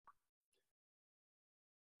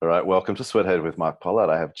All right, welcome to Sweathead with Mark Pollard.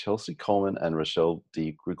 I have Chelsea Coleman and Rochelle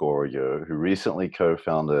Di Gregorio, who recently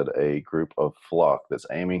co-founded a group of Flock that's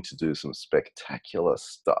aiming to do some spectacular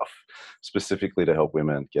stuff, specifically to help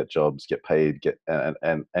women get jobs, get paid, get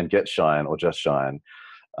and get shine or just shine.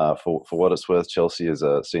 For what it's worth, Chelsea is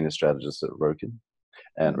a senior strategist at Rokin,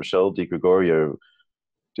 and Rochelle Di Gregorio.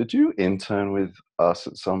 Did you intern with us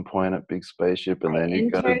at some point at Big Spaceship, and I then you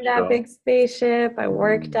got a interned at job? Big Spaceship. I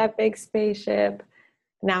worked at Big Spaceship.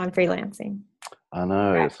 Now I'm freelancing. I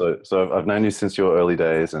know. So I've known you since your early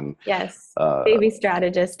days, and Yes, uh, baby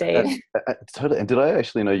strategist days. totally. And did I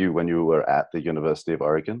actually know you when you were at the University of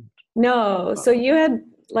Oregon? No, so you had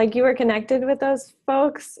you were connected with those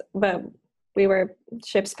folks, but we were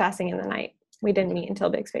ships passing in the night. We didn't meet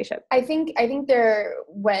until Big Spaceship. I think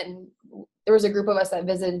when there was a group of us that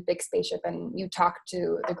visited Big Spaceship, and you talked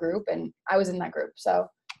to the group, and I was in that group. So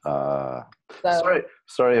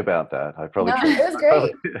sorry about that. I probably it was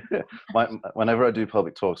great. Whenever I do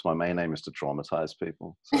public talks, my main aim is to traumatize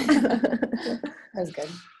people. So. That was good.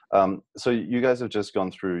 So you guys have just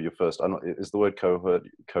gone through your first. Is the word cohort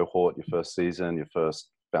your first season, your first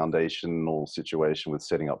foundational situation with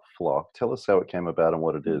setting up Flock? Tell us how it came about and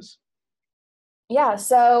what it is. Yeah,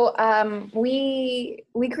 so we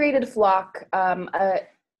created Flock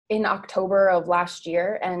in October of last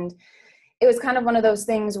year, and it was kind of one of those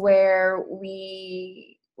things where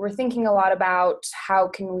we were thinking a lot about how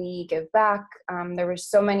can we give back. There were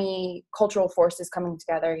so many cultural forces coming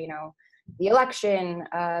together, the election,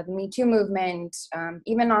 the Me Too movement,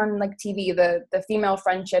 even on TV, the female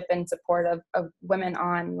friendship and support of women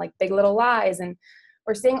on Big Little Lies, and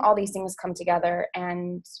we're seeing all these things come together,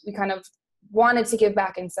 and we kind of wanted to give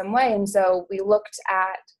back in some way. And so we looked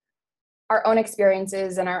at our own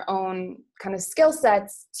experiences and our own kind of skill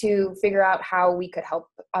sets to figure out how we could help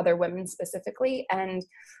other women specifically. And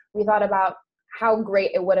we thought about how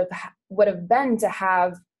great it would have been to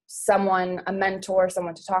have a mentor,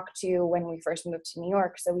 someone to talk to when we first moved to New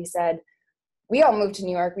York. So we said, we all moved to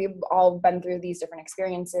New York. We've all been through these different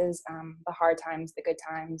experiences, the hard times, the good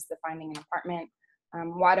times, the finding an apartment.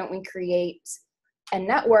 Why don't we create a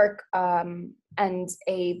network and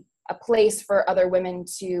a place for other women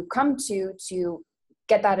to come to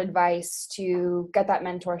get that advice, to get that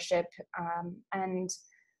mentorship, and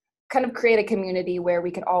kind of create a community where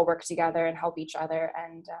we could all work together and help each other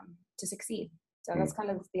and to succeed. So that's kind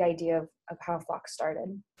of the idea of how Flock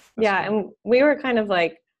started. Yeah, and we were kind of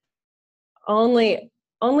only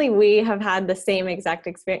we have had the same exact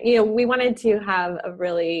experience. We wanted to have a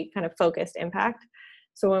really kind of focused impact.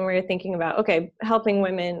 So when we were thinking about, okay, helping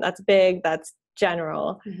women, that's big, that's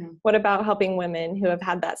general. Mm-hmm. What about helping women who have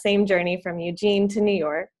had that same journey from Eugene to New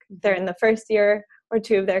York? Mm-hmm. They're in the first year or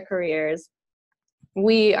two of their careers.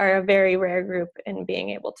 We are a very rare group in being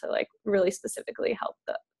able to really specifically help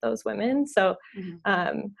those women. So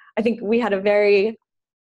I think we had a very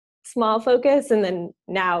small focus, and then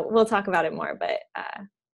now we'll talk about it more, but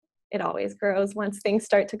it always grows once things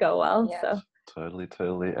start to go well. Yeah. So.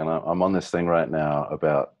 Totally. And I'm on this thing right now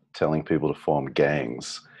about telling people to form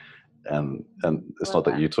gangs. And it's not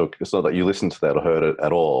that you listened to that or heard it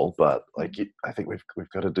at all, but I think we've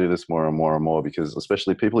got to do this more and more and more, because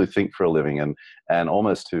especially people who think for a living and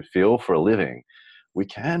almost who feel for a living, we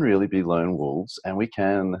can really be lone wolves, and we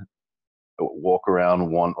can walk around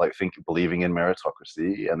believing in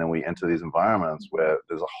meritocracy, and then we enter these environments where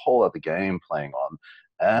there's a whole other game playing on,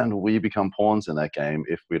 and we become pawns in that game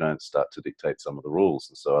if we don't start to dictate some of the rules.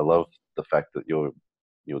 And so I love the fact that you're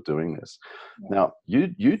doing this. Yeah. Now,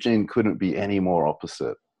 Eugene couldn't be any more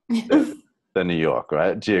opposite than New York,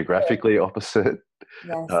 right? Geographically opposite,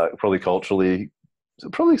 yes. Probably culturally,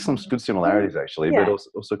 probably some good similarities actually, but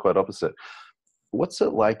also quite opposite. What's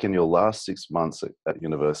it like in your last 6 months at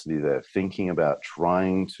university there, thinking about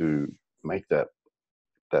trying to make that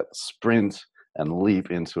sprint and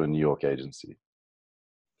leap into a New York agency?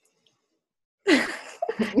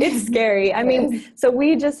 It's scary. I mean, so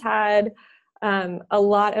we just had a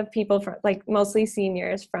lot of people from mostly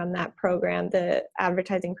seniors from that program, the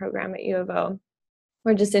advertising program at U of O.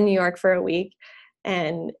 We're just in New York for a week,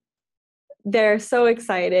 and they're so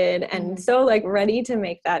excited and so ready to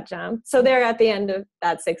make that jump. So they're at the end of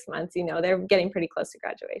that 6 months, they're getting pretty close to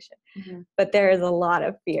graduation, but there is a lot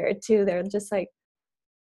of fear too. They're just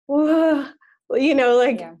whoa,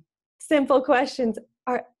 simple questions.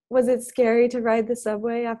 Was it scary to ride the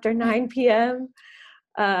subway after 9 p.m.?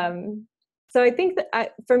 So I think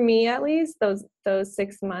that for me, at least, those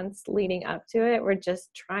 6 months leading up to it were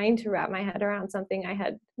just trying to wrap my head around something I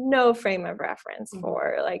had no frame of reference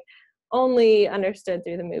for. only understood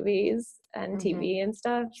through the movies and TV and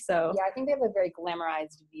stuff. So yeah, I think they have a very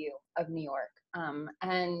glamorized view of New York.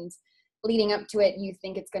 And leading up to it, you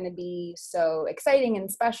think it's going to be so exciting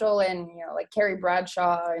and special and, you know, like Carrie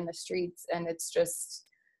Bradshaw in the streets. And it's just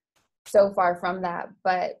so far from that.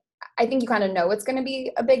 But I think you kind of know it's going to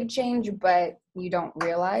be a big change, but you don't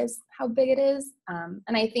realize how big it is.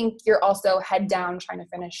 And I think you're also head down trying to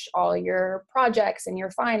finish all your projects and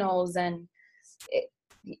your finals. And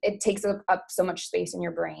it takes up so much space in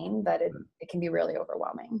your brain that it can be really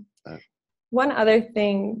overwhelming. One other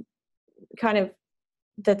thing kind of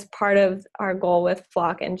that's part of our goal with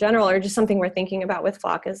Flock in general, or just something we're thinking about with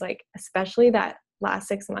Flock, is like, especially that last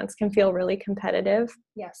 6 months can feel really competitive.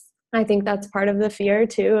 Yes. I think that's part of the fear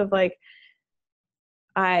too, of like,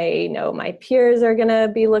 I know my peers are going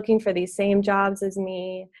to be looking for these same jobs as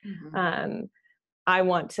me. I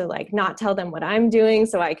want to like not tell them what I'm doing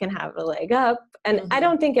so I can have a leg up. And I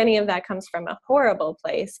don't think any of that comes from a horrible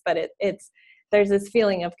place, but there's this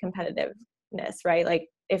feeling of competitiveness, right? Like,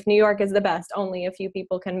 if New York is the best, only a few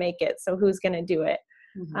people can make it. So who's going to do it?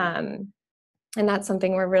 And that's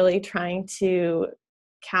something we're really trying to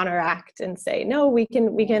counteract and say, no, we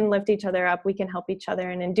can lift each other up. We can help each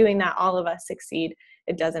other. And in doing that, all of us succeed.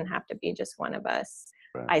 It doesn't have to be just one of us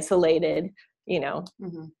isolated, you know,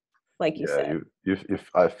 like you said. If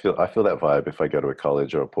I feel that vibe if I go to a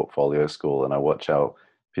college or a portfolio school and I watch how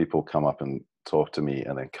people come up and talk to me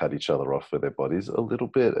and then cut each other off with their bodies a little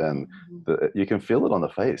bit, and you can feel it on the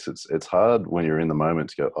face. It's hard when you're in the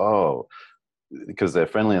moment to go, oh, because they're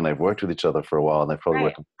friendly and they've worked with each other for a while and they've probably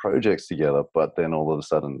worked on projects together, but then all of a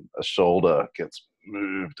sudden a shoulder gets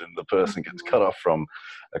moved and the person gets cut off from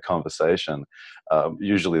a conversation.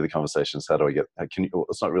 Usually the conversation is,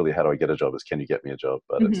 it's not really how do I get a job, it's can you get me a job,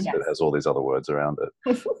 but it has all these other words around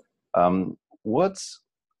it.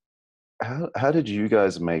 How did you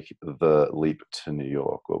guys make the leap to New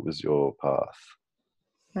York? What was your path?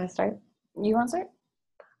 Want to start? You want to start?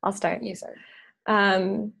 I'll start. You start.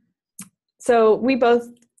 So we both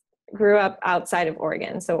grew up outside of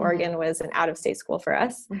Oregon. So Oregon was an out-of-state school for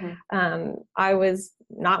us. I was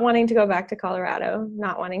not wanting to go back to Colorado,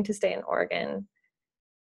 not wanting to stay in Oregon,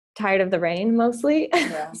 tired of the rain mostly.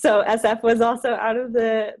 So SF was also out of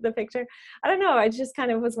the picture. I don't know. I just kind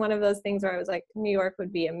of was one of those things where I was like, New York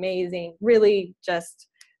would be amazing, really just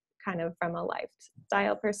kind of from a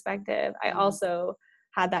lifestyle perspective. I also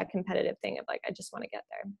had that competitive thing of like, I just want to get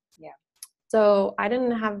there. Yeah. So I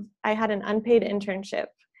had an unpaid internship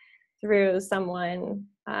through someone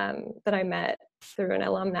that I met through an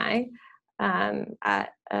alumni at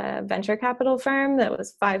a venture capital firm that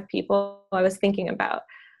was 5 people. I was thinking about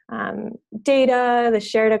data, the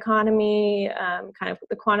shared economy, kind of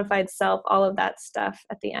the quantified self, all of that stuff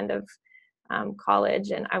at the end of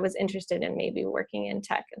college. And I was interested in maybe working in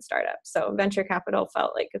tech and startups. So venture capital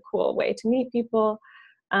felt like a cool way to meet people.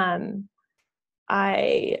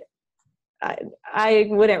 I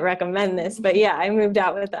wouldn't recommend this, but yeah, I moved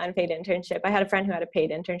out with the unpaid internship. I had a friend who had a paid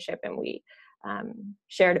internship and we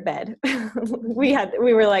shared a bed. we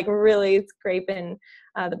were like really scraping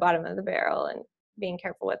the bottom of the barrel and being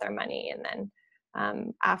careful with our money. And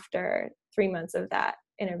then after 3 months of that,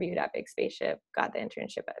 interviewed at Big Spaceship, got the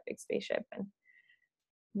internship at Big Spaceship, and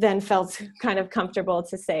then felt kind of comfortable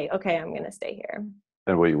to say, okay, I'm going to stay here.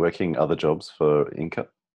 And were you working other jobs for income?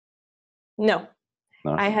 No.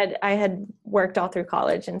 I had worked all through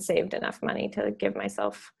college and saved enough money to give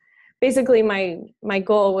myself, basically my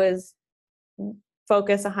goal was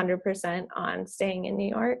focus 100% on staying in New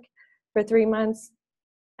York for 3 months.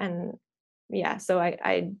 And yeah, so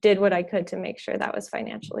I did what I could to make sure that was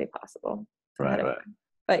financially possible. Right.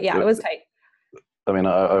 But yeah, it was tight. I mean,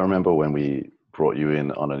 I remember when we brought you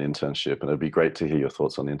in on an internship, and it'd be great to hear your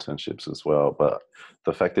thoughts on internships as well. But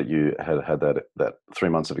the fact that you had that 3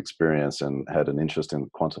 months of experience and had an interest in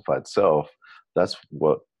quantified self, that's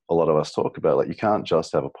what a lot of us talk about. Like, you can't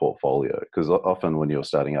just have a portfolio, because often when you're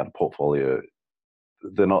starting out a portfolio,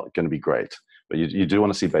 they're not going to be great. But you do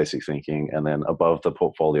want to see basic thinking, and then above the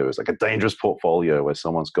portfolio is like a dangerous portfolio where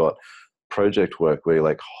someone's got project work where you're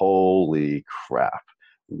like, holy crap,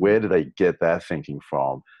 where do they get that thinking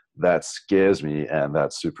from? That scares me, and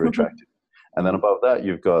that's super attractive. And then above that,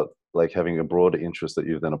 you've got like having a broader interest that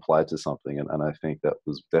you've then applied to something. And I think that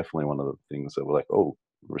was definitely one of the things that were like, oh,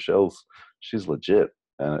 she's legit.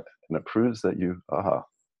 And it proves that you are.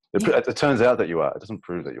 It turns out that you are. It doesn't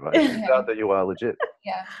prove that you are. It turns out that you are legit.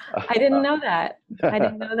 Yeah. I didn't know that. I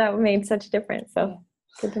didn't know that made such a difference. So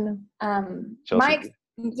good to know.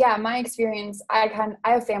 My experience, I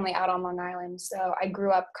have family out on Long Island. So I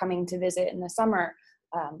grew up coming to visit in the summer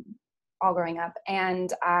all growing up.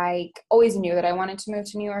 And I always knew that I wanted to move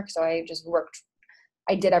to New York. So I just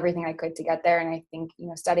I did everything I could to get there. And I think,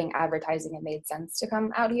 studying advertising, it made sense to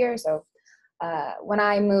come out here. So when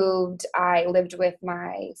I moved, I lived with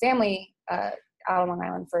my family out on Long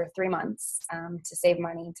Island for 3 months to save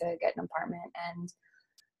money to get an apartment. And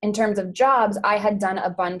in terms of jobs, I had done a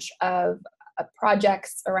bunch of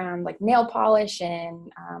projects around like nail polish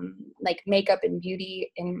and like makeup and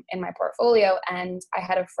beauty in my portfolio. And I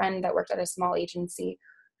had a friend that worked at a small agency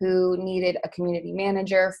who needed a community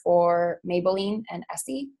manager for Maybelline and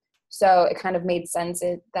Essie. So it kind of made sense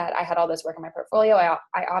that I had all this work in my portfolio.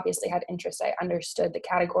 I obviously had interest. I understood the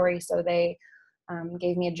category. So they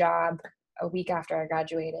gave me a job a week after I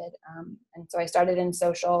graduated. And so I started in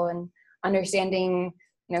social and understanding,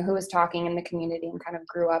 who was talking in the community, and kind of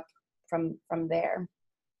grew up from there.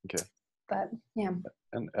 Okay. But yeah.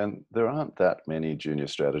 And there aren't that many junior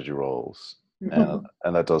strategy roles.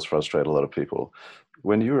 And that does frustrate a lot of people.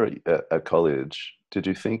 When you were at college, did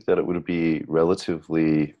you think that it would be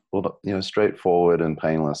relatively, straightforward and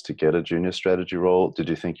painless to get a junior strategy role? Did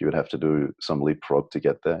you think you would have to do some leapfrog to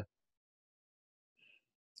get there?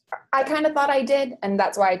 I kind of thought I did, and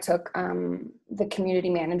that's why I took the community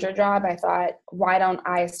manager job. I thought, why don't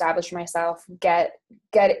I establish myself, get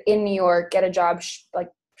in New York, get a job,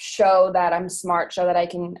 show that I'm smart, show that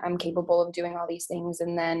I'm capable of doing all these things,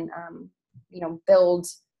 and then build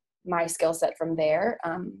my skill set from there.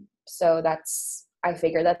 So I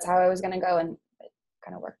figured that's how I was going to go, and it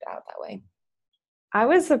kind of worked out that way. I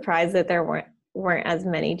was surprised that there weren't as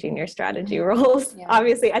many junior strategy roles. Yeah.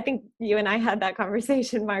 Obviously, I think you and I had that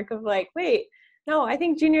conversation, Mark, of like, wait, no, I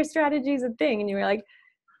think junior strategy is a thing. And you were like,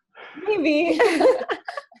 maybe.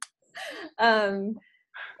 I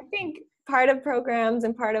think part of programs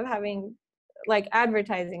and part of having like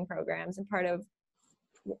advertising programs and part of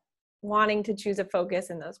wanting to choose a focus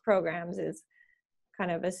in those programs is kind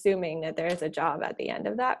of assuming that there's a job at the end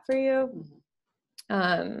of that for you.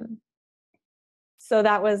 So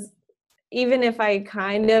that was, even if I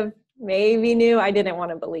kind of maybe knew, I didn't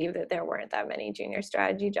want to believe that there weren't that many junior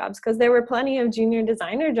strategy jobs, because there were plenty of junior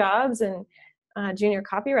designer jobs and junior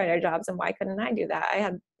copywriter jobs. And why couldn't I do that? I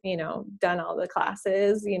had, done all the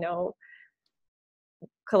classes,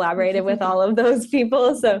 collaborated with all of those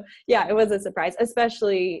people. So yeah, it was a surprise,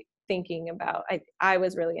 especially thinking about, I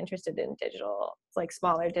was really interested in digital, like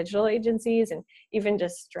smaller digital agencies, and even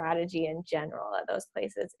just strategy in general at those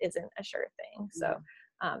places isn't a sure thing. So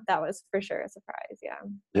that was for sure a surprise.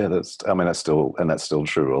 Yeah, that's still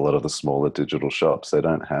true. A lot of the smaller digital shops, they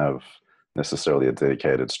don't have necessarily a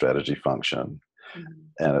dedicated strategy function,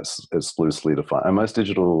 and it's loosely defined. And most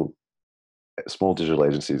small digital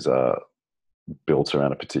agencies are built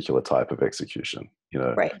around a particular type of execution,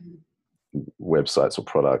 right. Websites or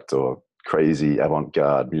product or crazy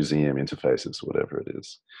avant-garde museum interfaces, whatever it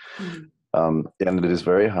is. And it is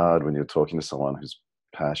very hard when you're talking to someone who's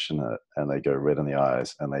passionate and they go red in the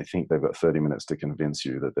eyes and they think they've got 30 minutes to convince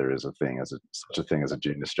you that there is such a thing as a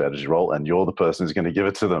junior strategy role, and you're the person who's going to give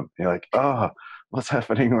it to them. You're like, what's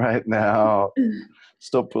happening right now?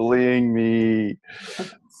 Stop bullying me.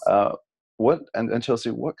 And Chelsea,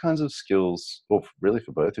 what kinds of skills, well, really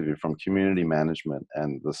for both of you, from community management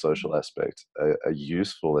and the social aspect, are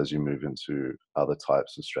useful as you move into other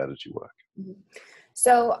types of strategy work?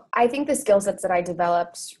 So I think the skill sets that I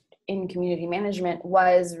developed in community management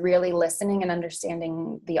was really listening and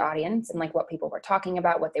understanding the audience and like what people were talking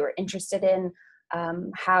about, what they were interested in,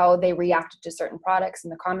 how they reacted to certain products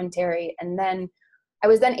and the commentary. And then I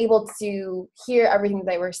was then able to hear everything that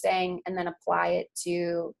they were saying and then apply it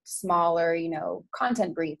to smaller,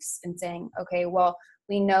 content briefs, and saying, okay, well,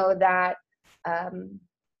 we know that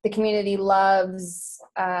the community loves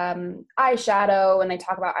eyeshadow, and they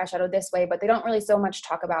talk about eyeshadow this way, but they don't really so much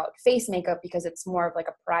talk about face makeup because it's more of like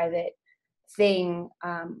a private thing,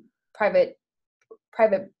 private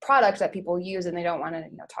product that people use, and they don't want to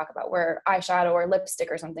talk about, where eyeshadow or lipstick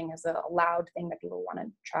or something is a loud thing that people want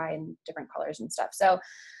to try in different colors and stuff. So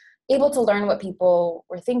able to learn what people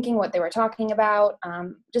were thinking, what they were talking about,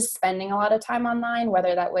 just spending a lot of time online,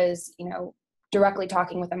 whether that was directly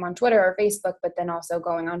talking with them on Twitter or Facebook, but then also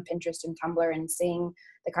going on Pinterest and Tumblr and seeing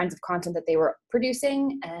the kinds of content that they were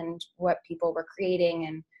producing and what people were creating,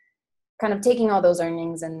 and kind of taking all those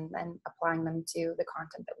earnings and applying them to the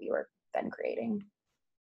content that we were then creating.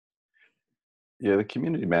 Yeah, the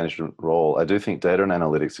community management role, I do think data and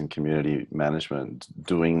analytics and community management,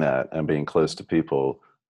 doing that and being close to people,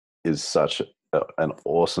 is such an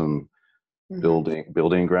awesome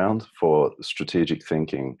building ground for strategic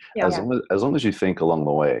thinking. Yeah. As long as you think along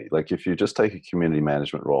the way. Like if you just take a community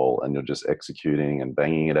management role and you're just executing and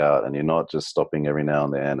banging it out, and you're not just stopping every now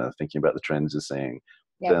and then and thinking about the trends you're seeing,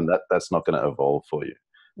 then that's not going to evolve for you.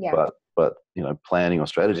 Yeah. But planning or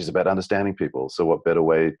strategy is about understanding people. So what better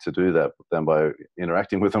way to do that than by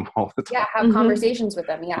interacting with them all the time? Yeah, have conversations with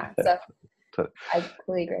them. Yeah. So I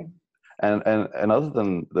completely agree. And other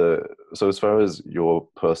than so as far as your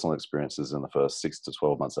personal experiences in the first 6 to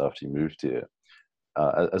 12 months after you moved here,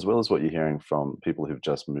 as well as what you're hearing from people who've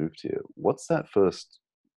just moved here, what's that first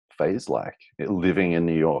phase like, living in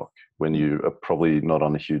New York, when you are probably not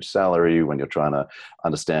on a huge salary, when you're trying to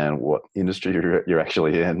understand what industry you're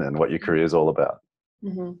actually in and what your career is all about?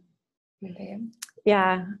 Okay.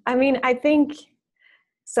 Yeah. I mean, I think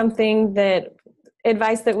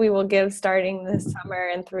advice that we will give starting this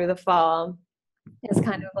summer and through the fall is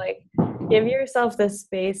kind of like, give yourself the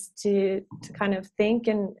space to kind of think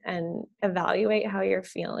and evaluate how you're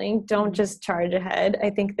feeling. Don't just charge ahead.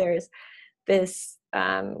 I think there's this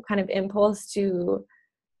kind of impulse to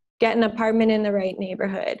get an apartment in the right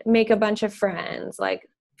neighborhood, make a bunch of friends, like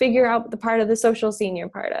figure out the part of the social scene you're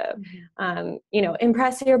part of,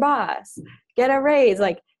 impress your boss, get a raise.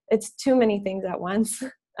 Like it's too many things at once.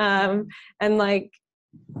 And like,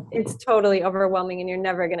 it's totally overwhelming and you're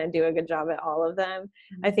never going to do a good job at all of them.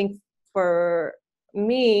 I think for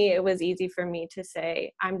me, it was easy for me to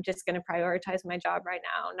say, I'm just going to prioritize my job right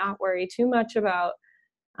now, not worry too much about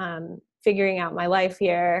figuring out my life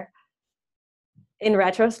here. In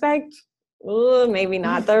retrospect, maybe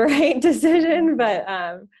not the right decision, but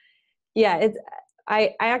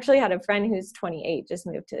I actually had a friend who's 28, just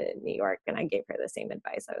moved to New York, and I gave her the same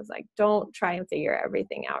advice. I was like, don't try and figure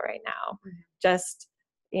everything out right now. Just,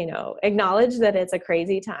 acknowledge that it's a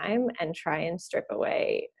crazy time and try and strip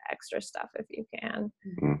away extra stuff if you can.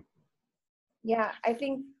 Yeah, I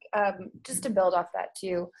think just to build off that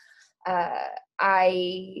too,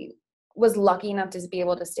 I was lucky enough to be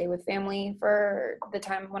able to stay with family for the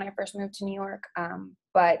time when I first moved to New York.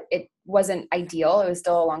 But it wasn't ideal. It was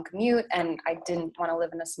still a long commute, and I didn't want to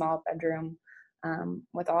live in a small bedroom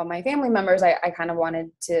with all my family members. I kind of wanted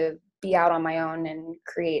to be out on my own and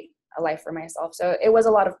create a life for myself. So it was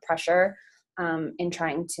a lot of pressure in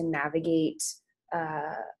trying to navigate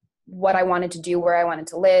what I wanted to do, where I wanted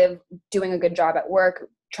to live, doing a good job at work,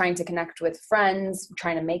 trying to connect with friends,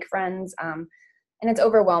 trying to make friends. And it's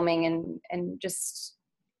overwhelming, and just,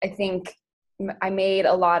 I think I made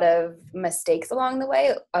a lot of mistakes along the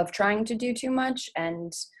way of trying to do too much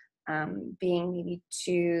and being maybe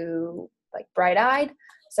too like bright-eyed.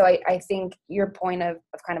 So I think your point of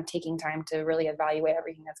kind of taking time to really evaluate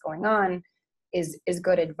everything that's going on is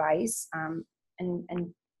good advice,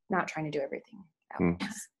 and not trying to do everything at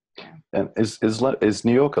once. And is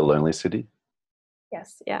New York a lonely city?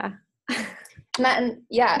 Yes. Yeah. And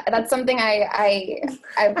that's something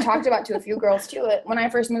I've talked about to a few girls too. When I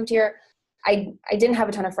first moved here, I didn't have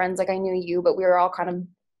a ton of friends. Like I knew you, but we were all kind of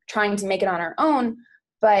trying to make it on our own.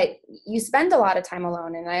 But you spend a lot of time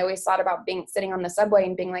alone. And I always thought about sitting on the subway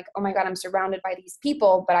and being like, oh my God, I'm surrounded by these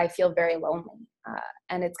people, but I feel very lonely.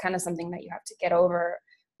 And it's kind of something that you have to get over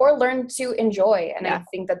or learn to enjoy. And I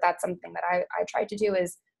think that that's something that I tried to do,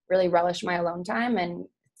 is really relish my alone time and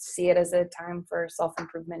see it as a time for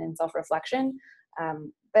self-improvement and self-reflection.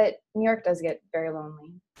 But New York does get very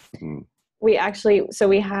lonely. We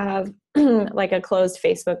have like a closed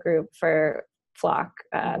Facebook group for Flock,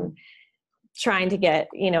 trying to get,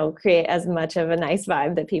 create as much of a nice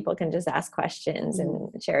vibe that people can just ask questions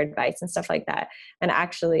and share advice and stuff like that. And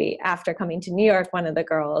actually, after coming to New York, one of the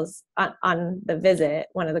girls on the visit,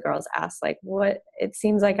 one of the girls asked, like, it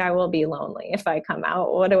seems like I will be lonely if I come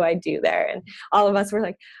out. What do I do there? And all of us were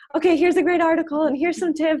like, okay, here's a great article and here's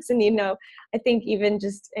some tips. And, I think even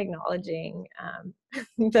just acknowledging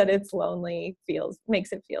that it's lonely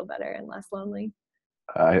makes it feel better and less lonely.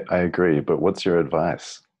 I agree. But what's your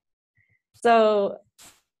advice? So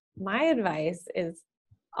my advice is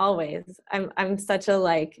always, I'm such a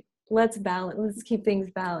let's keep things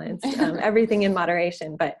balanced, everything in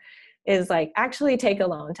moderation, but is like, actually take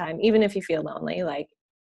alone time, even if you feel lonely,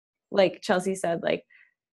 like Chelsea said,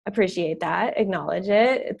 appreciate that, acknowledge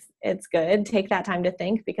it. It's good. Take that time to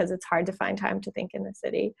think, because it's hard to find time to think in the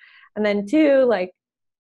city. And then 2,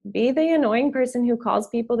 be the annoying person who calls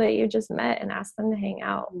people that you just met and ask them to hang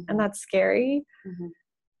out. And that's scary.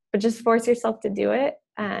 But just force yourself to do it,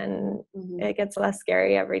 and it gets less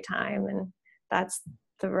scary every time. And that's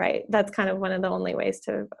kind of one of the only ways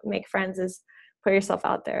to make friends, is put yourself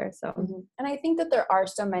out there. So, and I think that there are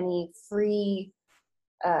so many free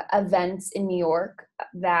events in New York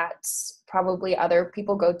that probably other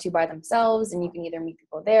people go to by themselves, and you can either meet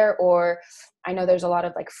people there, or I know there's a lot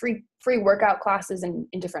of like free workout classes in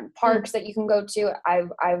different parks that you can go to.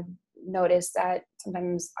 I've noticed that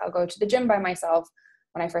sometimes I'll go to the gym by myself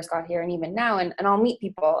when I first got here, and even now, and I'll meet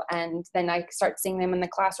people, and then I start seeing them in the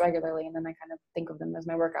class regularly, and then I kind of think of them as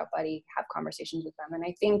my workout buddy, have conversations with them. And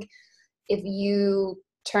I think if you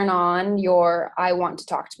turn on your I want to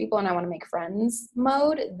talk to people and I want to make friends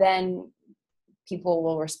mode, then people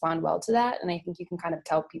will respond well to that. And I think you can kind of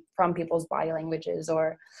tell from people's body languages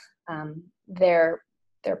or their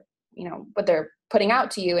what they're putting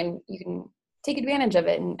out to you, and you can take advantage of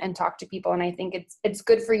it and talk to people. And I think it's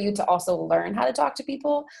good for you to also learn how to talk to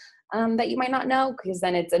people that you might not know, because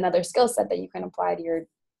then it's another skill set that you can apply to your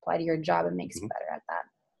job and makes you better at that.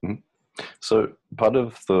 Mm-hmm. So part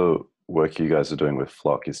of the work you guys are doing with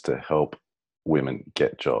Flock is to help women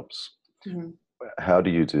get jobs. Mm-hmm. How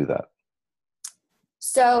do you do that?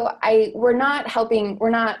 So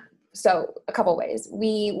so a couple ways.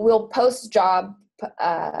 We will post jobs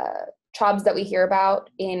that we hear about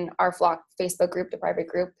in our Flock Facebook group, the private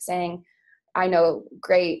group, saying, I hear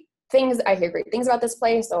great things about this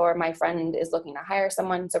place, or my friend is looking to hire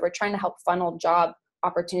someone. So we're trying to help funnel job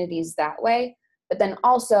opportunities that way, but then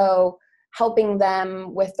also helping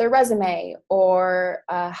them with their resume, or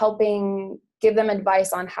helping give them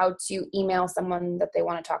advice on how to email someone that they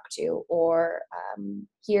want to talk to, or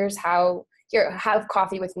have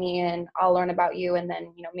coffee with me and I'll learn about you. And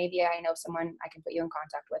then, maybe I know someone I can put you in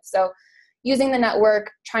contact with. So using the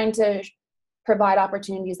network, trying to provide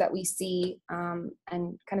opportunities that we see, and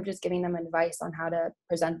kind of just giving them advice on how to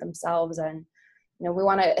present themselves. And, we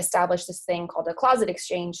want to establish this thing called a closet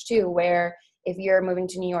exchange too, where if you're moving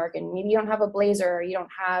to New York and maybe you don't have a blazer, or you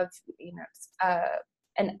don't have,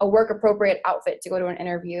 a work appropriate outfit to go to an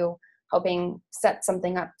interview, helping set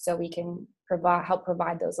something up so we can help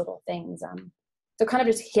provide those little things. So kind of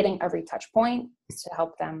just hitting every touch point to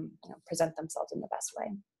help them present themselves in the best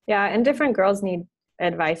way. Yeah. And different girls need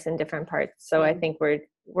advice in different parts. So I think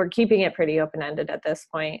we're keeping it pretty open-ended at this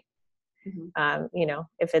point. Mm-hmm.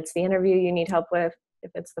 If it's the interview you need help with,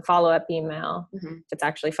 if it's the follow-up email, if it's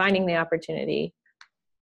actually finding the opportunity.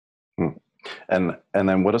 And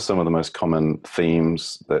then what are some of the most common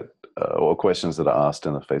themes that or questions that are asked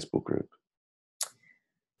in the Facebook group?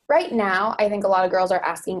 Right now, I think a lot of girls are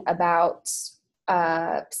asking about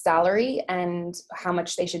salary and how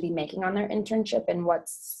much they should be making on their internship, and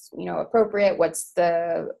what's appropriate, what's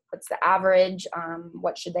the average,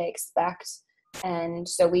 what should they expect. And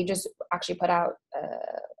so we just actually put out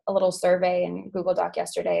a little survey in Google Doc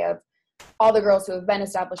yesterday of all the girls who have been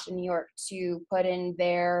established in New York to put in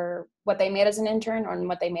what they made as an intern, or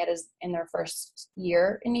what they made as in their first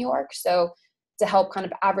year in New York. So to help kind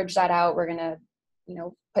of average that out, we're going to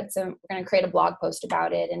create a blog post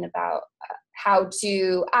about it, and about how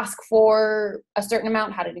to ask for a certain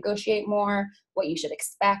amount, how to negotiate more, what you should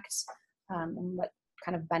expect, and what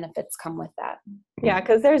kind of benefits come with that. Yeah,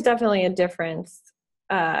 because there's definitely a difference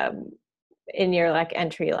in your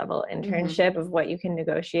entry level internship of what you can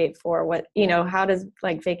negotiate for, what how does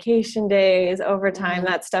vacation days, overtime,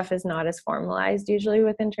 that stuff is not as formalized usually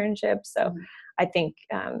with internships. So I think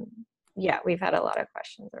we've had a lot of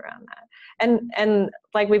questions around that, and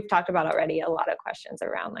like we've talked about already, a lot of questions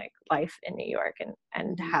around life in New York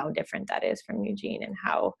and how different that is from Eugene, and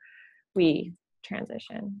how we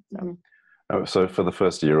transition. So for the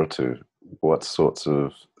first year or two, what sorts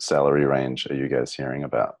of salary range are you guys hearing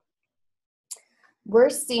about? We're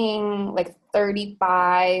seeing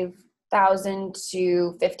 35,000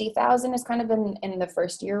 to 50,000 is kind of in the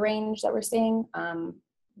first year range that we're seeing.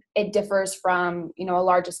 It differs from, a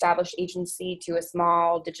large established agency to a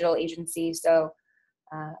small digital agency. So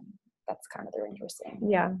that's kind of the range we're seeing.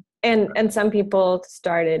 Yeah. And some people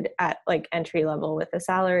started at entry level with a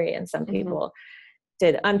salary, and some people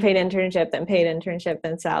did unpaid internship, then paid internship,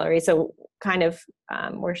 then salary. So kind of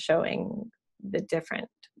we're showing the different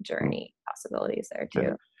journey possibilities there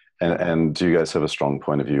too. And do you guys have a strong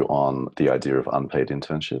point of view on the idea of unpaid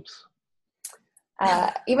internships?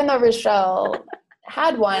 Even though Rochelle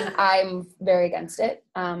had one, I'm very against it.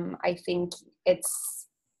 I think it's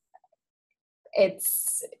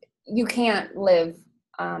you can't live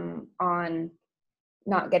on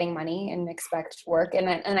not getting money and expect work. And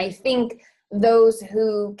I think those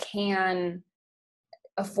who can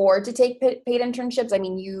afford to take paid internships, I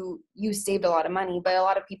mean, you saved a lot of money, but a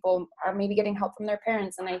lot of people are maybe getting help from their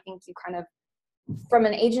parents. And I think you kind of, from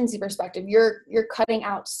an agency perspective, you're cutting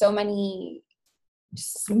out so many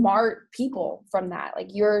smart people from that.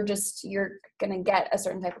 You're going to get a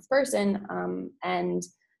certain type of person. And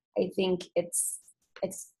I think it's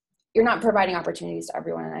you're not providing opportunities to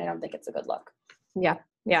everyone, and I don't think it's a good look. Yeah,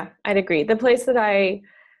 I'd agree. The place that I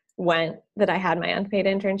went, that I had my unpaid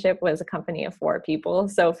internship, was a company of 4 people.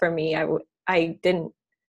 So for me, I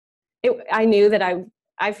knew that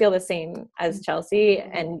I feel the same as Chelsea,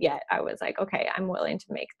 and yet I was like, okay, I'm willing to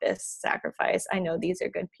make this sacrifice. I know these are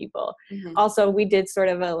good people. Also, we did sort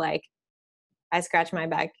of a like, I scratch my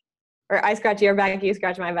back, or I scratch your back, you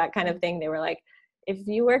scratch my back kind of thing. They were like, if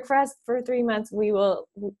you work for us for 3 months, we will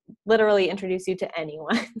literally introduce you to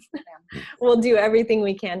anyone. We'll do everything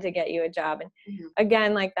we can to get you a job. And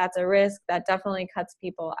again, like, that's a risk that definitely cuts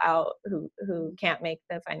people out who can't make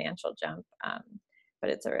the financial jump.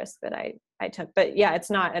 But it's a risk that I took. But yeah,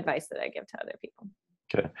 it's not advice that I give to other people.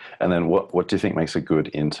 Okay. And then what do you think makes a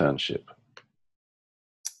good internship?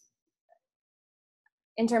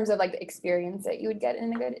 In terms of like the experience that you would get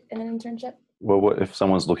in an internship? Well, what if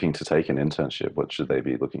someone's looking to take an internship, what should they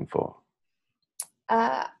be looking for?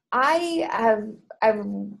 I've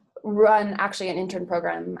run actually an intern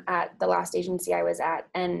program at the last agency I was at,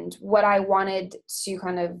 and what I wanted to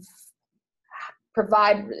kind of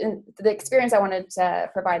provide, the experience I wanted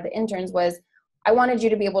to provide the interns was, I wanted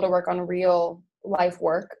you to be able to work on real life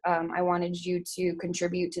work. I wanted you to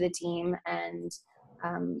contribute to the team and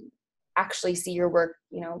actually see your work,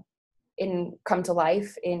 come to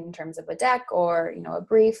life in terms of a deck or, a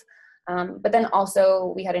brief. But then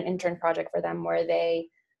also we had an intern project for them where they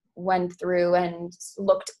went through and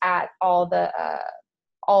looked at all the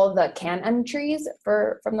CAN entries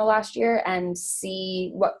from the last year and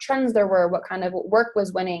see what trends there were, what kind of work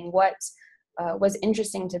was winning, what was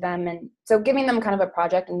interesting to them. And so giving them kind of a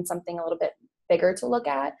project and something a little bit bigger to look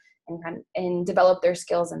at and develop their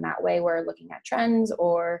skills in that way. We're looking at trends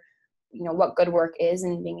or, what good work is,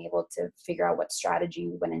 and being able to figure out what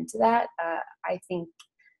strategy went into that. I think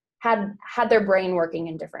had their brain working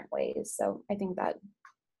in different ways. So I think that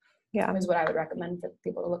is what I would recommend for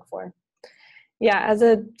people to look for. Yeah, as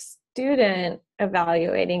a student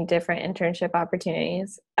evaluating different internship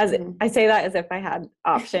opportunities, I say that as if I had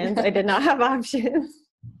options. I did not have options.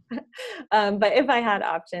 But if I had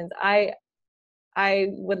options, I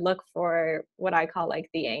would look for what I call like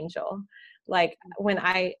the angel. Like when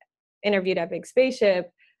I interviewed at Big Spaceship,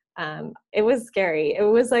 it was scary. It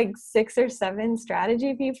was like 6 or 7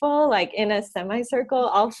 strategy people, like in a semicircle,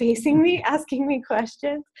 all facing me, asking me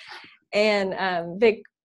questions. And Vic,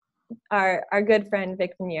 our good friend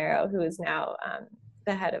Vic Pinheiro, who is now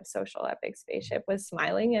the head of social at Big Spaceship, was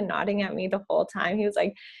smiling and nodding at me the whole time. He was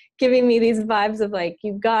like giving me these vibes of like,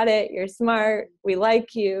 you've got it, you're smart, we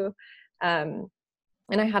like you.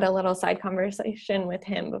 And I had a little side conversation with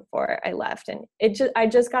him before I left, and I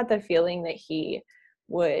just got the feeling that he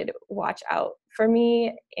would watch out for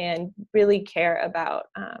me and really care about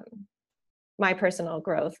my personal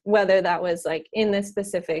growth, whether that was like in the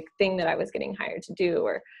specific thing that I was getting hired to do,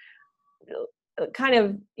 or kind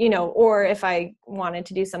of, or if I wanted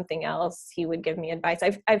to do something else, he would give me advice.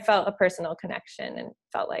 I felt a personal connection and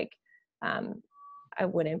felt like I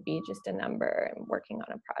wouldn't be just a number and working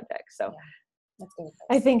on a project. So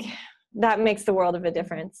I think that makes the world of a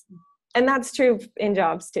difference. And that's true in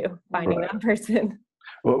jobs too, finding that person.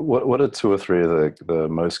 Well, what are 2 or 3 of the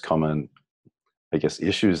most common, I guess,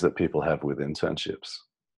 issues that people have with internships?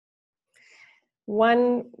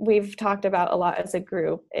 One we've talked about a lot as a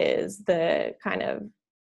group is the kind of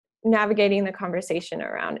navigating the conversation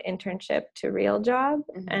around internship to real job.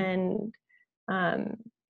 And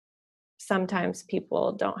sometimes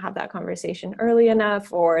people don't have that conversation early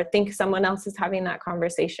enough, or think someone else is having that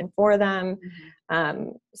conversation for them.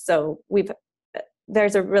 So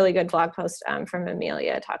there's a really good blog post from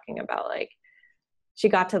Amelia talking about, like, she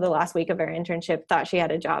got to the last week of her internship, thought she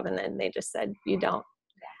had a job, and then they just said, you don't.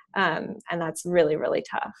 And that's really, really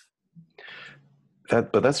tough.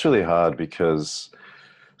 But that's really hard, because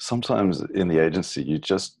sometimes in the agency, you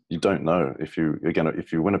don't know if you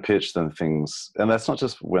win a pitch, then things, and that's not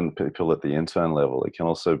just when people at the intern level, it can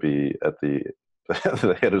also be at the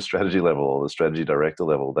head of strategy level or the strategy director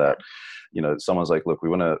level, that, someone's like, look, we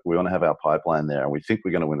want to have our pipeline there, and we think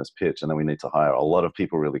we're going to win this pitch, and then we need to hire a lot of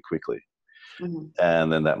people really quickly.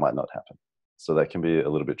 And then that might not happen. So that can be a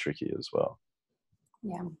little bit tricky as well.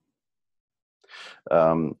 Yeah.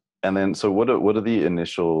 And then, so what are the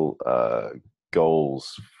initial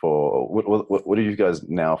goals for what are you guys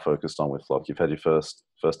now focused on with Flock? You've had your first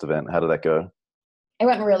event. How did that go? It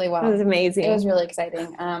went really well. It was amazing. It was really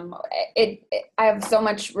exciting. I have so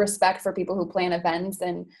much respect for people who plan events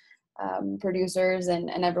and producers and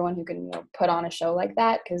everyone who can put on a show like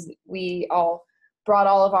that, because we all brought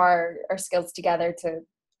all of our skills together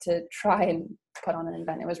to try and put on an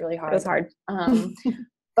event. It was really hard. It was hard.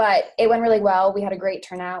 but it went really well. We had a great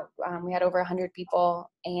turnout. We had over 100 people,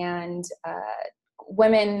 and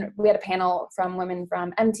women. We had a panel from women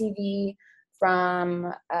from MTV,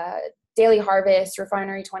 from Daily Harvest,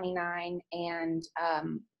 Refinery 29, and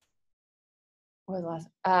what was the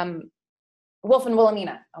last? Wolf and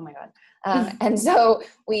Wilhelmina. Oh my God. And so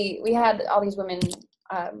we had all these women,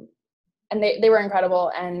 and they were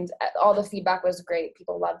incredible, and all the feedback was great.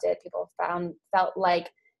 People loved it. People felt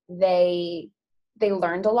like they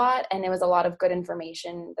learned a lot, and it was a lot of good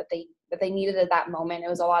information that they needed at that moment. It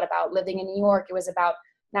was a lot about living in New York. It was about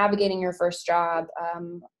navigating your first job,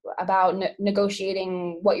 about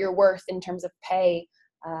negotiating what you're worth in terms of pay,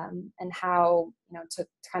 and how, to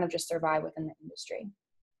kind of just survive within the industry.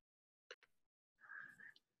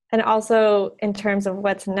 And also in terms of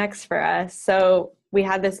what's next for us. So we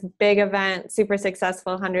had this big event, super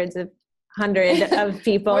successful, hundred of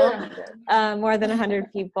people, more than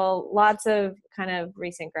 100 people, lots of kind of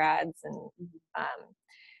recent grads. And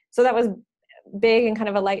so that was big and kind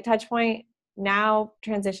of a light touch point. Now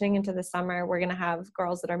transitioning into the summer, we're going to have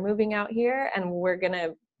girls that are moving out here, and we're going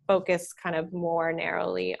to focus kind of more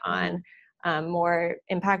narrowly on more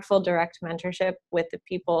impactful direct mentorship with the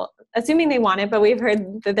people, assuming they want it, but we've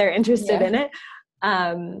heard that they're interested in it,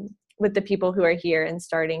 with the people who are here and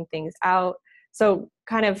starting things out. So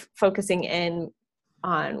kind of focusing in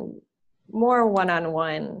on more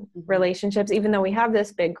one-on-one relationships, even though we have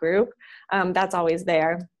this big group, that's always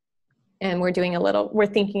there. And we're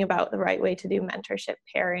thinking about the right way to do mentorship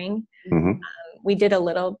pairing. We did a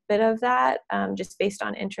little bit of that, just based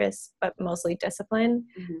on interest, but mostly discipline.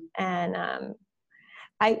 And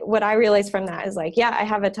what I realized from that is like, I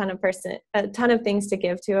have a ton of things to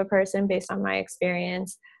give to a person based on my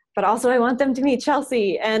experience, but also I want them to meet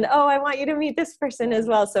Chelsea, and I want you to meet this person as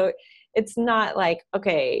well. So it's not like,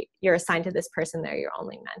 okay, you're assigned to this person, they're your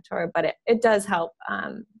only mentor, but it does help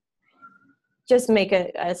just make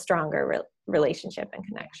a stronger relationship and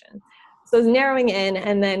connection. So it's narrowing in,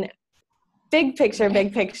 and then big picture,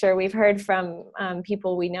 we've heard from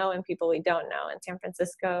people we know and people we don't know in San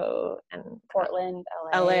Francisco and Portland,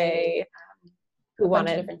 LA, who want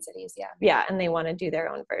to different cities. And they want to do their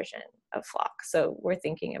own version of Flock. So we're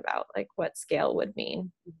thinking about like what scale would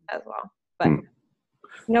mean as well, but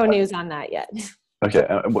no news on that yet. Okay.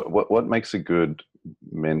 What makes a good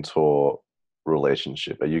mentor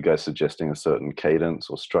relationship? Are you guys suggesting a certain cadence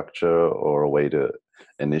or structure or a way to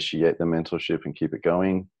initiate the mentorship and keep it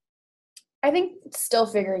going? I think still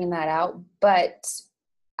figuring that out, but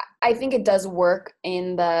I think it does work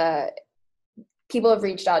in the people have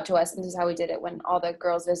reached out to us, and this is how we did it when all the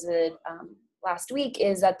girls visited last week,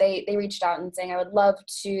 is that they reached out and saying, I would love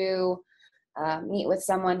to meet with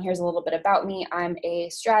someone. Here's a little bit about me. I'm a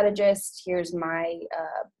strategist. Here's my,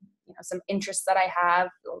 some interests that I have,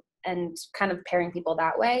 and kind of pairing people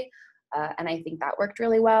that way. And I think that worked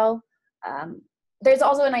really well. There's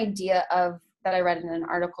also an idea that I read in an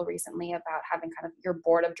article recently about having kind of your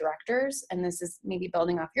board of directors. And this is maybe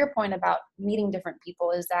building off your point about meeting different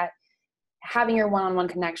people, is that having your one-on-one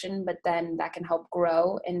connection, but then that can help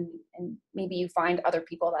grow, and maybe you find other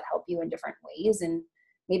people that help you in different ways, and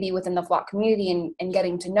maybe within the Flock community and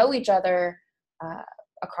getting to know each other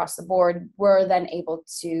across the board, we're then able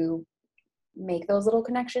to make those little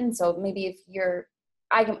connections. So maybe if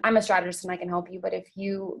I'm a strategist and I can help you, but if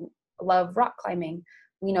you love rock climbing,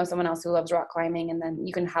 we know someone else who loves rock climbing, and then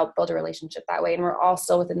you can help build a relationship that way. And we're all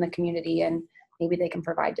still within the community, and maybe they can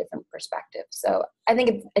provide different perspectives. So I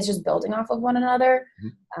think it's just building off of one another,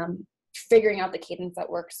 figuring out the cadence that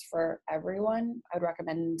works for everyone. I would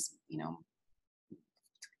recommend,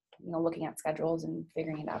 looking at schedules and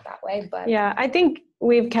figuring it out that way. But I think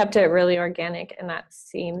we've kept it really organic, and that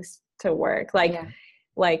seems to work.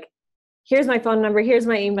 Like here's my phone number, here's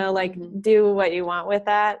my email, do what you want with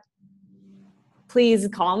that. Please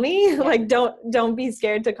call me. Like, don't be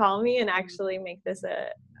scared to call me and actually make this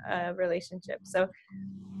a relationship. So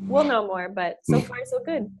we'll know more, but so far so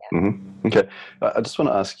good. Okay. I just want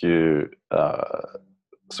to ask you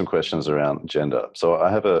some questions around gender. So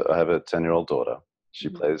I have a 10-year-old daughter.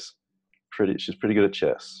 She's pretty good at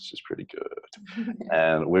chess. She's pretty good.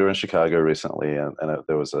 And we were in Chicago recently, and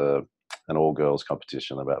there was an all-girls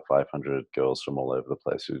competition, about 500 girls from all over the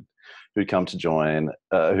place who'd come to join,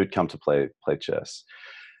 who'd come to play chess.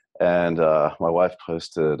 And my wife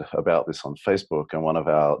posted about this on Facebook, and one of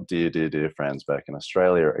our dear friends back in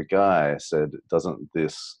Australia, a guy, said, doesn't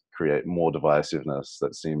this create more divisiveness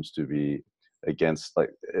that seems to be against,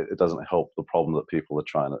 it doesn't help the problem that people are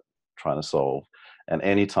trying to solve? And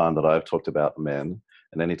any time that I've talked about men,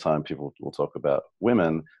 and any time people will talk about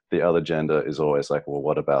women, the other gender is always like, well,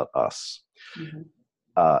 what about us?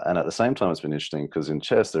 And at the same time, it's been interesting because in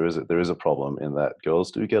chess, there is a problem in that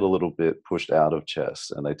girls do get a little bit pushed out of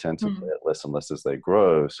chess, and they tend to play it less and less as they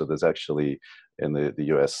grow. So there's actually in the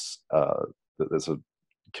US, there's a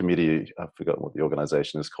committee, I've forgotten what the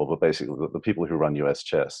organization is called, but basically the people who run US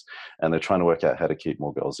chess, and they're trying to work out how to keep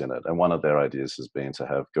more girls in it. And one of their ideas has been to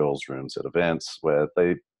have girls' rooms at events where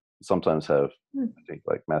they sometimes have, I think,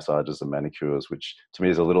 like massages and manicures, which to me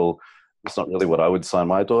is a little, it's not really what I would sign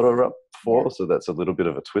my daughter up for. So that's a little bit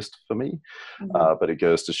of a twist for me. But it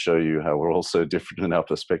goes to show you how we're all so different in our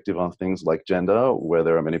perspective on things like gender, where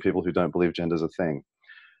there are many people who don't believe gender is a thing.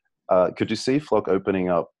 Could you see Flock opening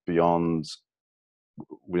up beyond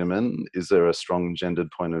women? Is there a strong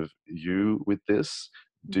gendered point of view with this?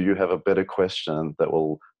 Do you have a better question that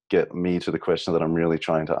will get me to the question that I'm really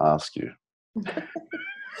trying to ask you?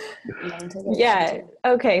 Yeah.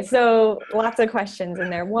 Okay. So lots of questions in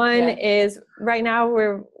there. One is right now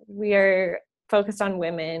we are focused on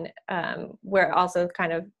women. We're also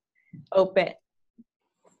kind of open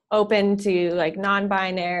to like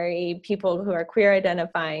non-binary people who are queer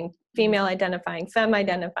identifying, female identifying, femme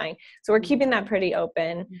identifying. So we're keeping that pretty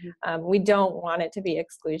open. We don't want it to be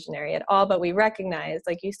exclusionary at all, but we recognize,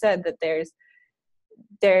 like you said, that there's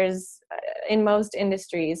in most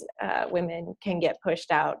industries, women can get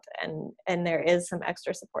pushed out, and there is some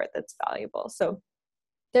extra support that's valuable. So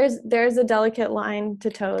there's a delicate line to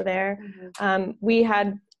toe there. We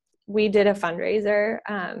did a fundraiser,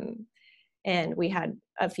 and we had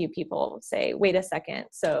a few people say, wait a second,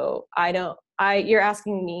 so you're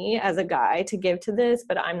asking me as a guy to give to this,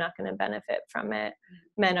 but I'm not going to benefit from it.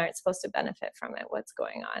 Men aren't supposed to benefit from it. What's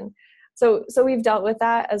going on? So we've dealt with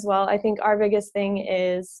that as well. I think our biggest thing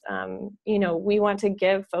is, we want to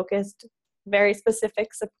give focused, very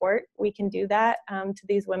specific support. We can do that to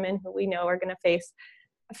these women who we know are going to face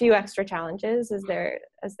a few extra challenges as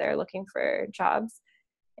they're looking for jobs.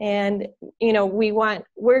 And,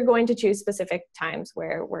 we're going to choose specific times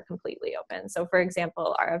where we're completely open. So for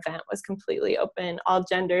example, our event was completely open, all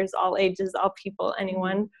genders, all ages, all people,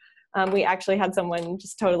 anyone. We actually had someone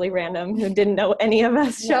just totally random who didn't know any of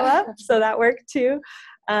us show up. So that worked too.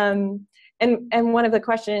 And one of the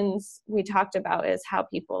questions we talked about is how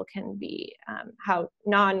people can be, how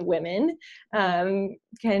non-women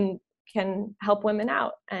can help women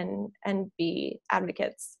out and be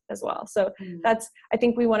advocates as well. So I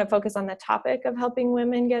think we want to focus on the topic of helping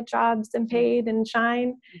women get jobs and paid and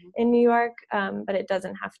shine in New York, but it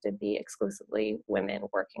doesn't have to be exclusively women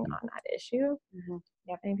working on that issue.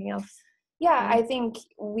 Anything else? Yeah, I think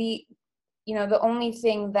the only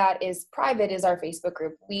thing that is private is our Facebook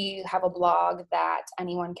group. We have a blog that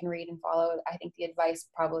anyone can read and follow. I think the advice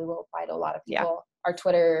probably will apply to a lot of people. Our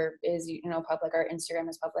Twitter is, public. Our Instagram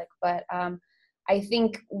is public. But I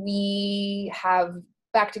think we have,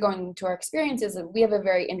 back to going to our experiences, we have a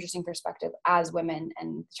very interesting perspective as women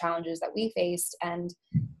and the challenges that we faced. And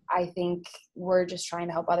I think we're just trying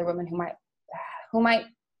to help other women who might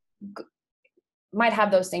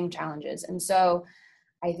have those same challenges. And so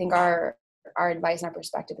I think our advice and our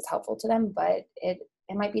perspective is helpful to them, but it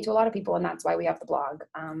might be to a lot of people, and that's why we have the blog.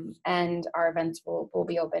 And our events will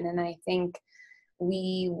be open. And I think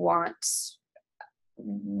we want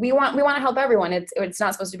to help everyone. It's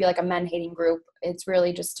not supposed to be like a men hating group. It's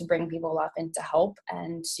really just to bring people up and to help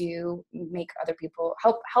and to make other people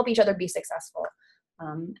help each other be successful.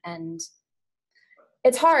 And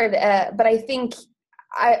it's hard, but I think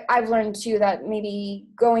I've learned too that maybe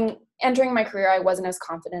entering my career, I wasn't as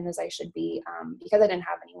confident as I should be because I didn't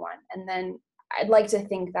have anyone. And then I'd like to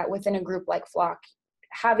think that within a group like Flock,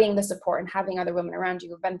 having the support and having other women around you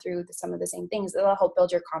who've been through some of the same things, it'll help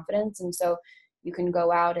build your confidence. And so you can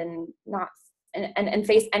go out and and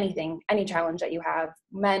face anything, any challenge that you have,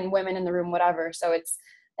 men, women in the room, whatever. So I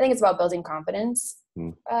think it's about building confidence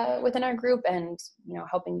within our group and,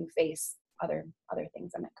 helping you face other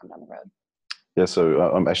things that might come down the road. Yeah,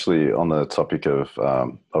 so I'm actually on the topic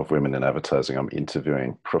of women in advertising. I'm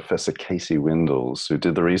interviewing Professor Casey Windles, who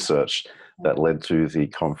did the research that led to the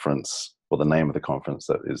conference, or the name of the conference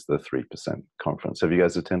that is the 3% conference. Have you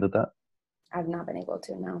guys attended that? I've not been able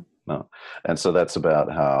to, no. No. And so that's about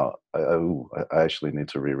how, I actually need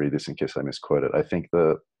to reread this in case I misquote it. I think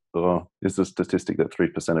is the statistic that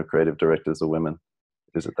 3% of creative directors are women.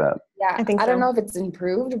 Is it that? Yeah, I think so. I don't know if it's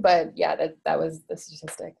improved, but yeah, that was the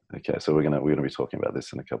statistic. Okay, so we're gonna be talking about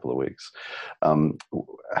this in a couple of weeks.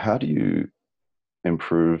 How do you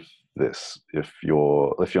improve this if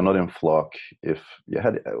you're not in Flock?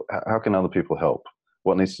 How can other people help?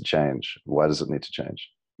 What needs to change? Why does it need to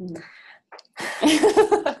change?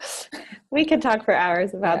 We could talk for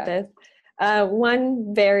hours about this.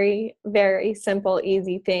 One very, very simple,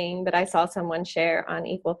 easy thing that I saw someone share on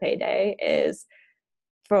Equal Pay Day is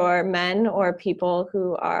for men or people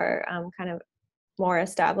who are kind of more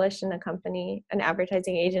established in a company, an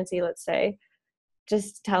advertising agency, let's say,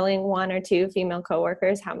 just telling one or two female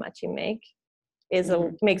coworkers how much you make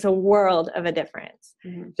makes a world of a difference.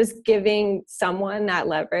 Just giving someone that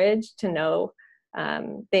leverage to know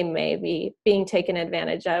they may be being taken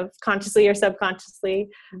advantage of consciously or subconsciously.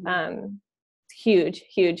 Huge,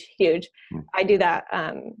 huge, huge. I do that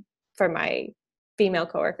for my female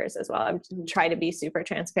coworkers as well. I try to be super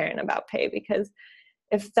transparent about pay, because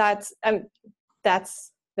if that's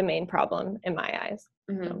the main problem in my eyes.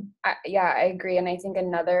 I agree. And I think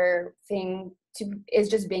another thing is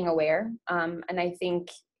just being aware. And I think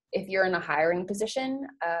if you're in a hiring position,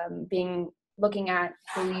 looking at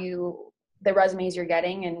the resumes you're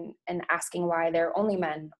getting and asking why they're only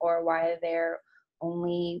men, or why they're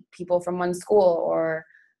only people from one school, or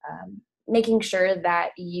making sure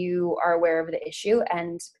that you are aware of the issue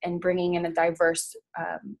and bringing in a diverse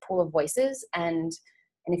pool of voices. And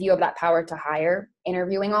if you have that power to hire,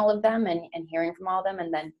 interviewing all of them and hearing from all of them,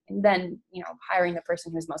 and then hiring the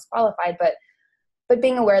person who's most qualified, but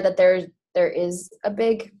being aware that there is a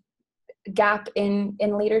big gap in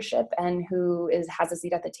leadership, and who has a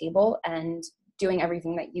seat at the table, and doing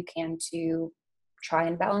everything that you can to try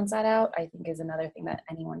and balance that out, I think is another thing that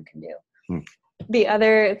anyone can do. The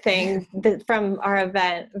other thing from our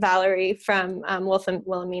event, Valerie from Wolf and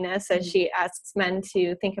Wilhelmina says she asks men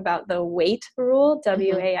to think about the WAIT rule,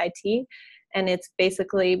 WAIT. And it's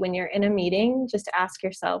basically when you're in a meeting, just ask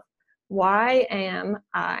yourself, why am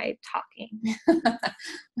I talking?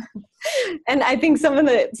 And I think some of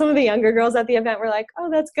the younger girls at the event were like, oh,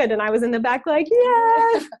 that's good. And I was in the back like,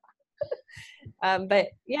 yeah. But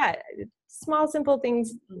yeah, small, simple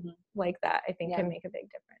things like that, I think can make a big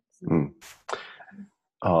difference.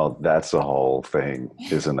 Oh, that's the whole thing,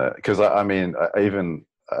 isn't it? Because I mean,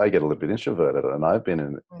 I get a little bit introverted, and I've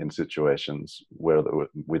been in situations where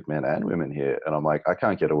with men and women here, and I'm like, I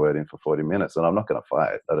can't get a word in for 40 minutes, and I'm not going to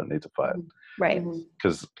fight. I don't need to fight. Right.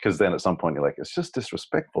 Because then at some point you're like, it's just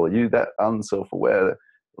disrespectful. Are you that unself-aware or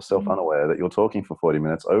self-unaware that you're talking for 40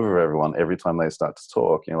 minutes over everyone every time they start to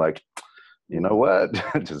talk? And you're like, you know what?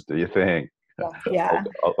 Just do your thing. Yeah.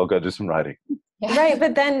 I'll go do some writing. Right.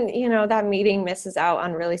 But then, that meeting misses out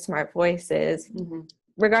on really smart voices,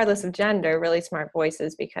 regardless of gender, really smart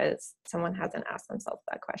voices, because someone hasn't asked themselves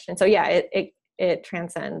that question. So yeah, it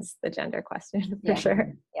transcends the gender question for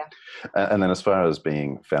sure. Yeah. And then as far as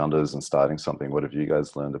being founders and starting something, what have you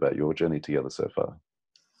guys learned about your journey together so far?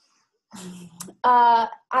 I've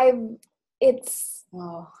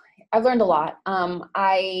learned a lot.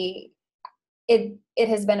 It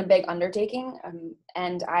has been a big undertaking,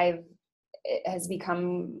 and it has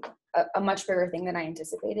become a much bigger thing than I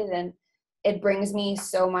anticipated. And it brings me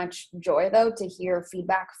so much joy, though, to hear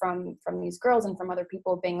feedback from these girls and from other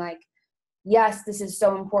people being like, yes, this is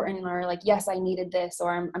so important, or like, yes, I needed this,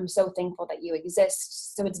 or I'm so thankful that you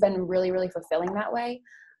exist. So it's been really, really fulfilling that way.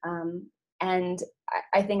 And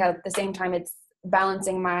I think at the same time, it's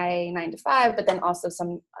balancing my 9 to 5, but then also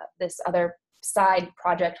this other side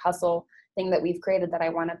project hustle thing that we've created that I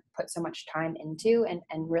want to put so much time into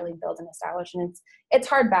and really build and establish. And it's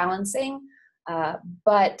hard balancing,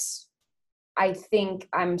 but I think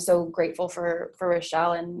I'm so grateful for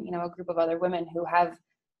Rochelle and, a group of other women who have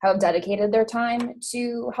dedicated their time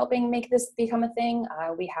to helping make this become a thing.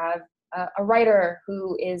 We have a writer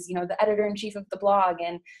who is, the editor-in-chief of the blog,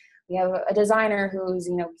 and we have a designer who's,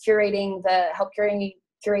 curating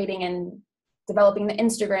and developing the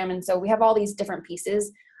Instagram. And so we have all these different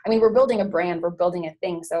pieces. I mean, we're building a brand, we're building a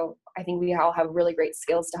thing. So I think we all have really great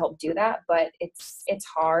skills to help do that, but it's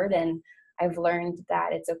hard. And I've learned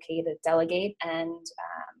that it's okay to delegate and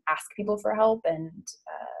ask people for help, and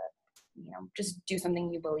just do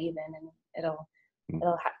something you believe in, and it'll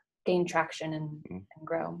gain traction and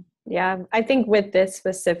grow. Yeah, I think with this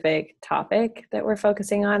specific topic that we're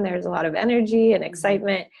focusing on, there's a lot of energy and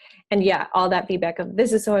excitement, and all that feedback of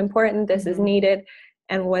this is so important, this is needed.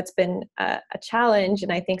 And what's been a challenge,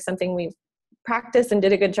 and I think something we've practiced and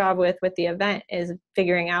did a good job with the event, is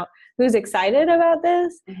figuring out who's excited about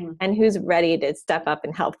this and who's ready to step up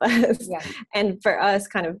and help us. Yeah. And for us,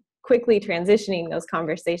 kind of quickly transitioning those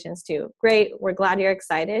conversations to, great, we're glad you're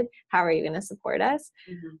excited. How are you going to support us?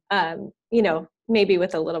 Maybe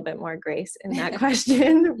with a little bit more grace in that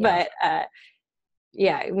question, but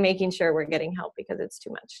making sure we're getting help because it's too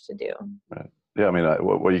much to do. Right. Yeah, I mean,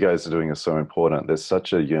 what you guys are doing is so important. There's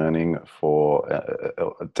such a yearning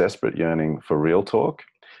a desperate yearning for real talk,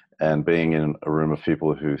 and being in a room of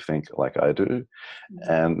people who think like I do.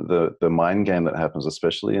 And the mind game that happens,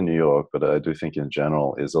 especially in New York, but I do think in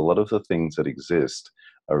general, is a lot of the things that exist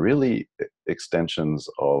are really extensions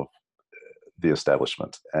of the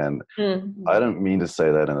establishment. And I don't mean to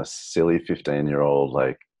say that in a silly 15-year-old,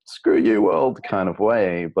 like, screw you world kind of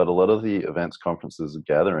way, but a lot of the events, conferences,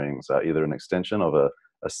 gatherings are either an extension of a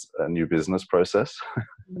new business process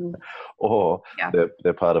or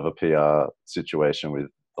they're part of a PR situation with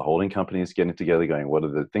the holding companies getting together going, what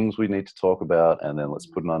are the things we need to talk about, and then let's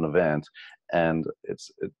put on an event. And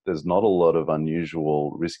there's not a lot of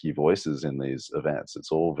unusual risky voices in these events.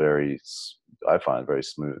 It's all very, I find, very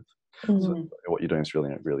smooth. So what you're doing is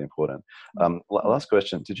really, really important. Last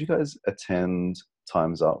question, did you guys attend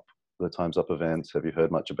Time's Up, the Time's Up event? Have you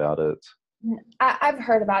heard much about it? I've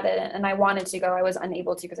heard about it, and I wanted to go. I was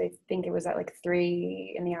unable to because I think it was at like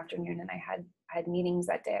 3 p.m, and I had meetings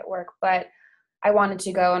that day at work. But I wanted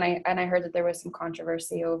to go, and I heard that there was some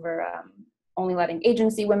controversy over only letting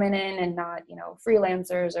agency women in and not,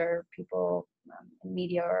 freelancers or people in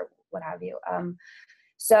media or what have you.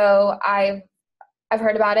 So I've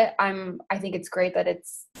heard about it. I think it's great that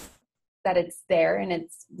it's there, and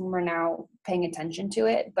we're now paying attention to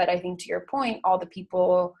it. But I think, to your point, all the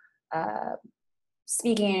people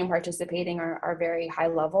speaking and participating are very high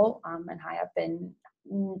level and high up, and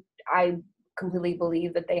I completely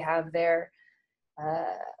believe that they have their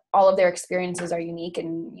all of their experiences are unique,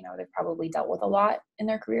 and they've probably dealt with a lot in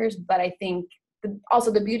their careers. But I think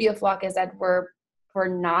also the beauty of Flock is that we're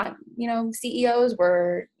not CEOs,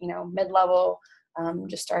 we're mid-level,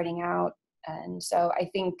 just starting out. And so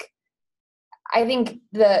I think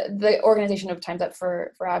the organization of Time's Up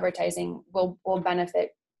for advertising will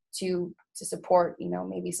benefit to support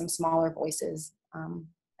maybe some smaller voices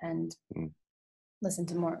and listen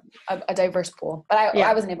to more a diverse pool. But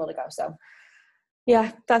I wasn't able to go, so.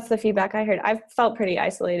 Yeah, that's the feedback I heard. I've felt pretty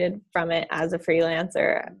isolated from it as a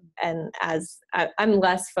freelancer, and as I'm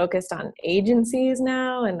less focused on agencies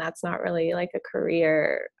now, and that's not really like a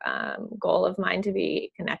career goal of mine to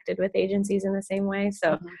be connected with agencies in the same way.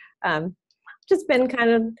 So just been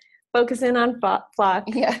kind of focusing on Flock,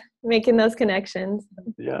 making those connections.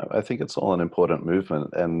 Yeah, I think it's all an important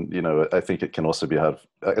movement. And, I think it can also be hard.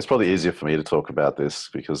 It's probably easier for me to talk about this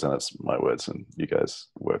because then it's my words and you guys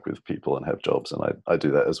work with people and have jobs, and I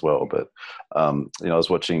do that as well. But, I was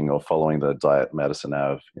watching or following the Diet Madison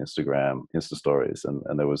Ave Insta stories, and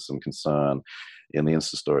there was some concern in the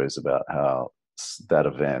Insta stories about how that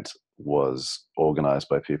event was organized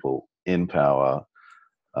by people in power.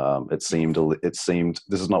 It seemed,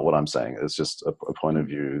 this is not what I'm saying, it's just a point of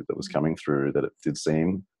view that was coming through, that it did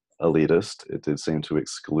seem elitist. It did seem to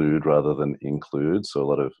exclude rather than include. So a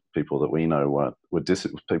lot of people that we know were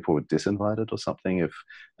disinvited or something if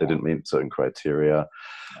they didn't meet certain criteria.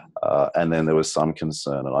 And then there was some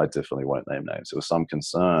concern, and I definitely won't name names, there was some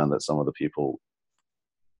concern that some of the people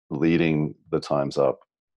leading the Time's Up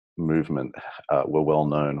movement were well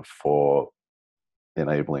known for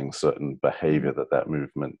enabling certain behavior that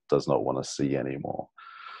movement does not want to see anymore.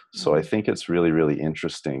 So I think it's really, really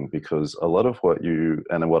interesting, because a lot of what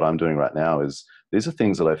I'm doing right now is, these are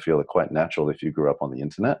things that I feel are quite natural if you grew up on the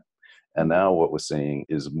internet. And now what we're seeing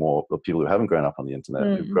is more of people who haven't grown up on the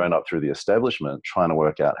internet, who've grown up through the establishment, trying to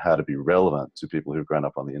work out how to be relevant to people who've grown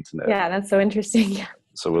up on the internet. Yeah, that's so interesting.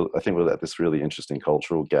 So I think we're at this really interesting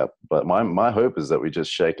cultural gap. But my hope is that we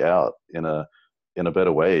just shake out in a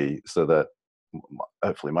better way, so that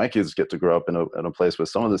hopefully my kids get to grow up in a place where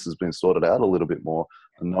some of this has been sorted out a little bit more,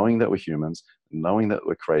 knowing that we're humans, knowing that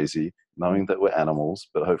we're crazy, knowing that we're animals,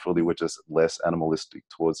 but hopefully we're just less animalistic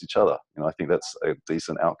towards each other. I think that's a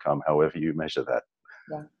decent outcome, however you measure that.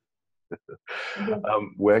 Yeah.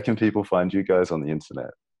 Where can people find you guys on the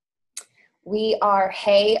internet? We are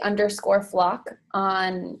hey_flock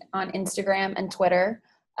on Instagram and Twitter.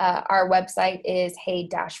 Our website is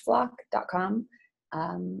hey-flock.com.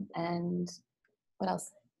 And what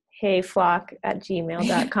else?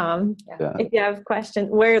 heyflock@gmail.com. Yeah. If you have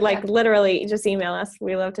questions, we're literally just email us.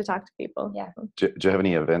 We love to talk to people. Yeah. Do you have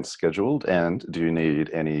any events scheduled, and do you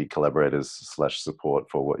need any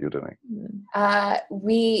collaborators/support for what you're doing?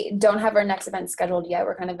 We don't have our next event scheduled yet.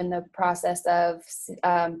 We're kind of in the process of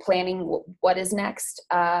planning what is next.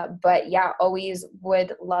 But yeah, always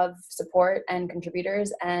would love support and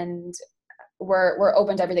contributors, and we're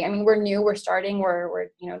open to everything. I mean, we're new, we're starting,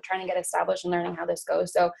 we're trying to get established and learning how this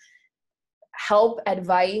goes. So help,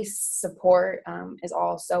 advice, support is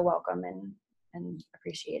all so welcome and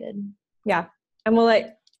appreciated. Yeah. And we'll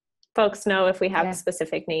let folks know if we have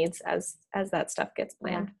specific needs as that stuff gets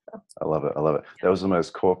planned. So. I love it. That was the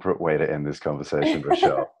most corporate way to end this conversation,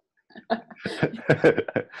 Rochelle.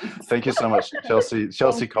 Thank you so much,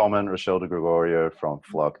 Chelsea Coleman, Rochelle de Gregorio from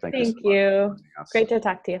Flock. Thank you so much for joining us. Great to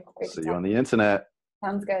talk to you. See you on the internet.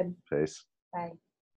 Sounds good. Peace. Bye.